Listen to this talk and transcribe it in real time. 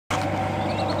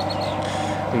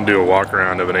and do a walk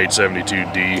around of an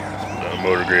 872D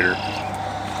motor grader.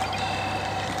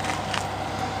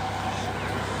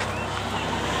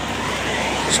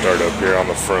 Start up here on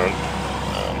the front.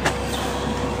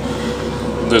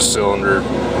 This cylinder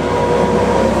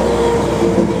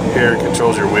here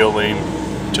controls your wheel lean,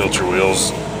 tilts your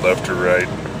wheels left or right.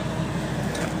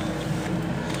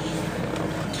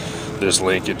 This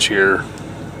linkage here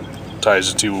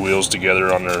ties the two wheels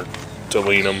together on there to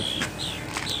lean them.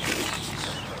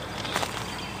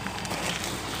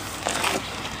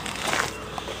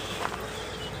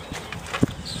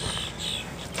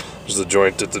 There's the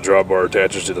joint that the drawbar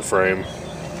attaches to the frame.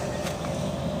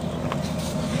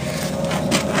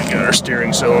 We got our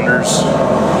steering cylinders.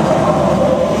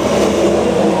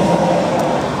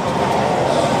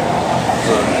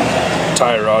 The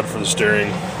tie rod for the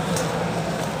steering.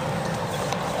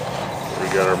 We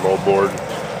got our moldboard,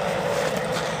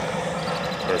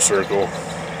 our circle.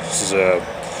 This is a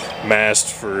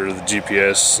mast for the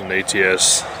GPS and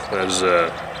ATS. That is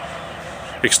a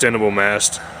extendable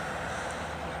mast.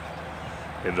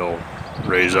 It'll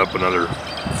raise up another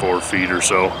 4 feet or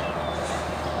so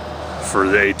for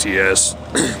the ATS.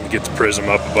 Get the prism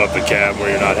up above the cab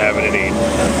where you're not having any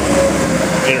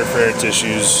interference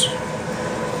issues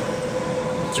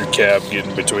with your cab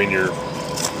getting between your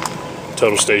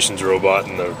total stations robot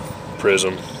and the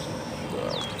prism.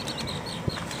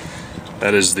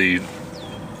 That is the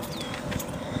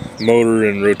motor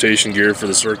and rotation gear for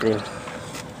the circle.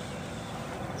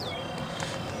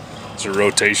 It's a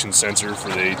rotation sensor for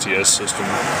the ATS system.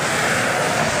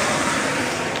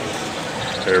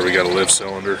 There we got a lift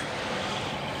cylinder.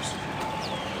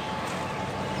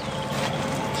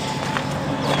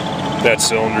 That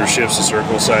cylinder shifts the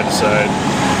circle side to side.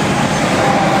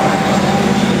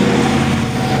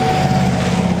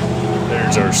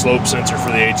 There's our slope sensor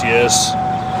for the ATS.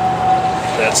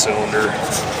 That cylinder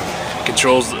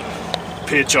controls the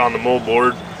pitch on the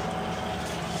moldboard.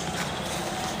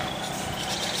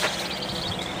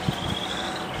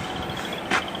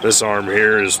 This arm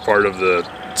here is part of the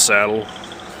saddle.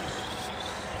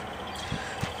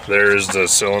 There's the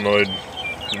solenoid,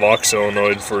 lock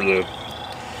solenoid for the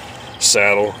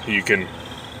saddle. You can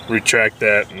retract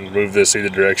that and move this either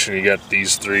direction. You got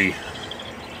these 3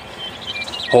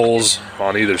 holes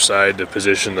on either side to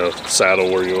position the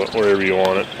saddle wherever you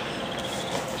want it.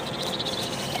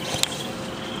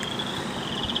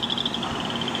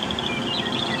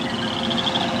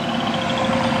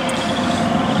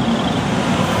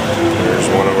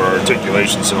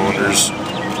 Articulation cylinders.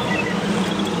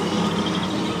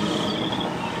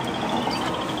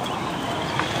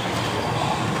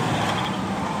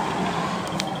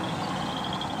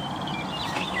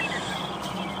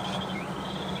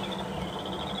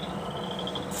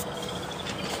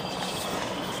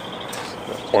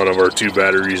 One of our 2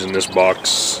 batteries in this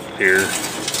box here.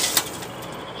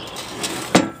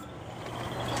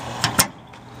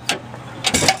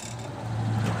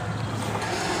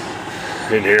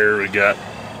 In here we got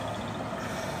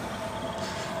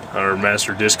our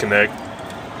master disconnect.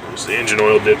 There's the engine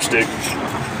oil dipstick.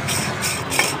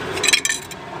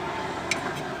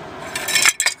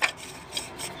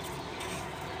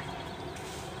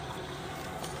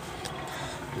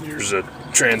 Here's a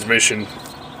transmission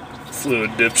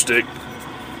fluid dipstick.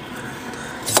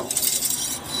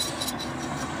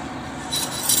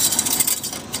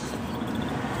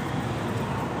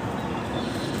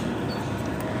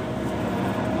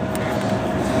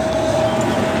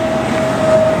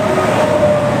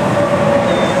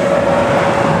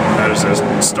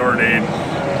 Start aid,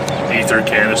 ether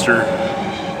canister,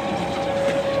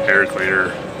 air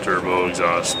cleaner, turbo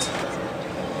exhaust.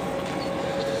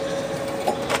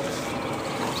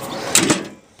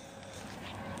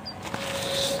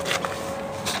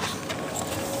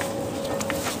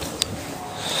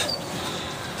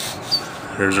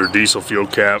 Here's our diesel fuel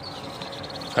cap,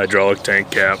 hydraulic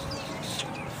tank cap.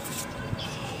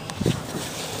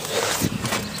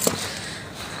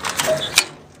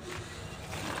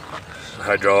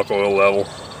 Hydraulic oil level.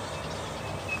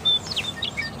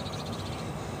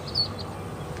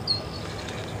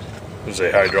 There's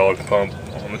a hydraulic pump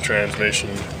on the transmission.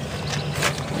 We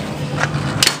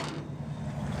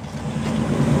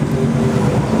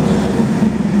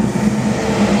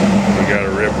got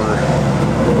a ripper.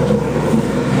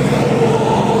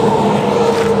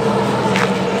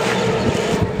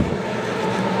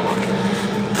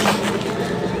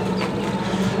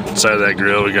 Inside of that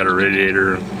grill we got a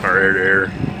radiator, our air-to-air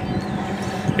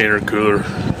intercooler.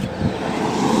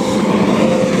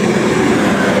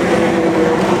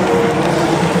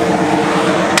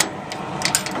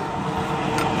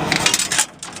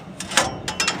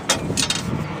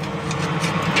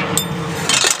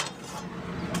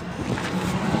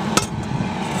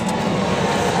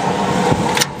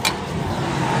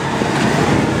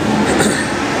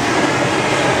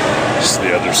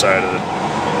 side of the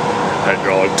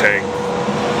hydraulic tank.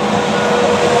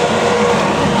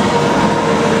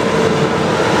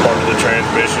 Part of the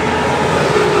transmission.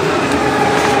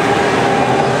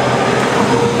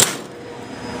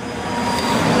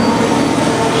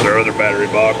 There's our other battery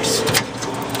box.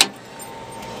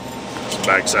 It's the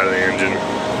back side of the engine.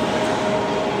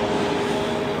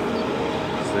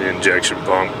 The injection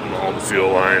pump and all the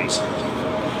fuel lines,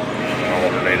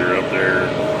 alternator up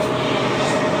there.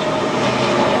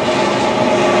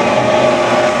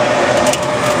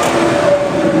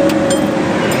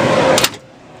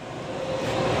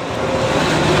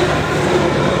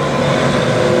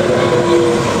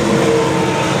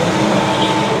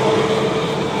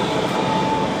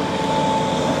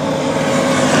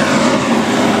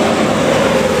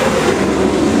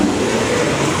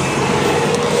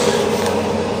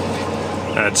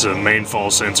 That's a main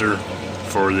fall sensor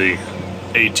for the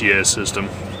ATS system.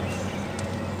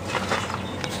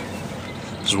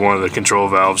 This is one of the control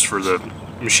valves for the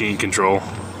machine control.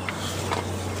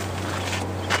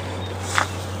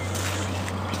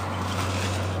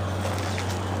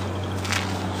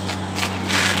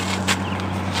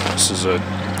 This is a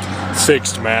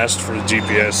fixed mast for the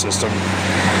GPS system.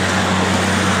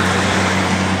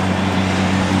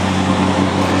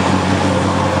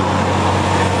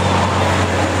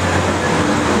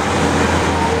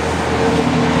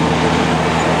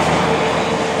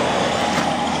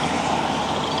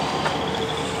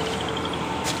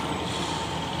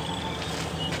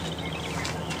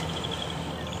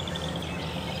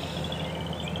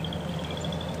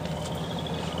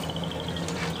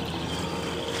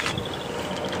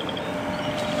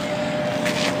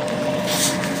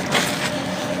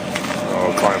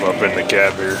 Climb up in the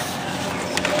cab here.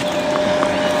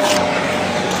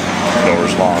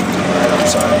 Door's locked on the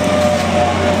outside.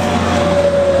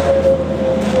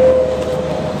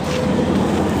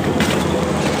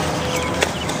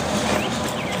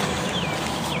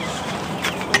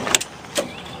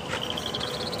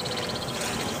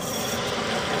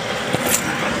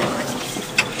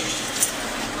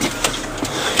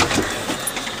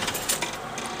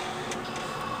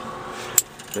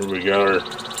 Here we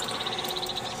got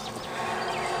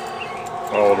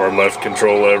all of our left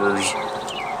control levers,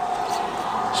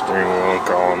 steering wheel and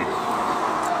column.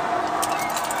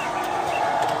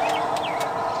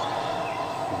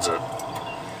 It's a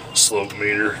slope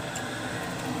meter,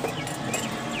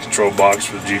 control box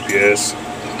for the GPS.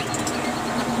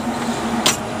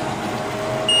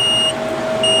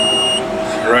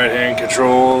 Right hand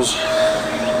controls,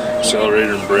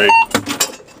 accelerator and brake,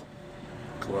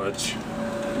 clutch.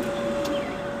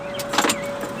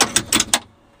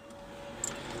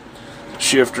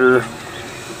 Shifter,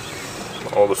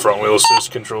 all the front wheel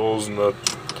assist controls and the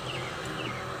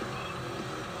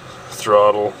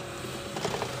throttle,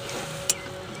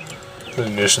 the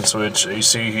ignition switch,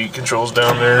 AC heat controls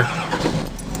down there,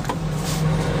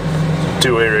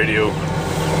 two-way radio,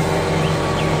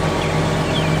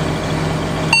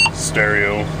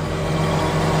 stereo,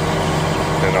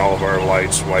 and all of our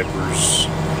lights, wipers,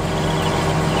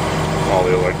 all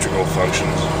the electrical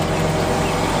functions.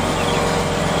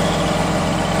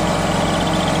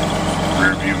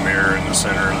 Rear view mirror in the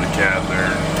center of the cab there.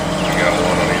 We got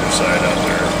one on either side out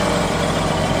there.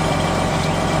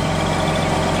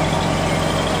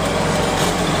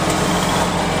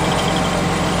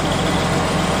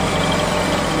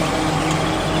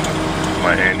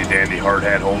 My handy dandy hard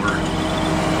hat holder.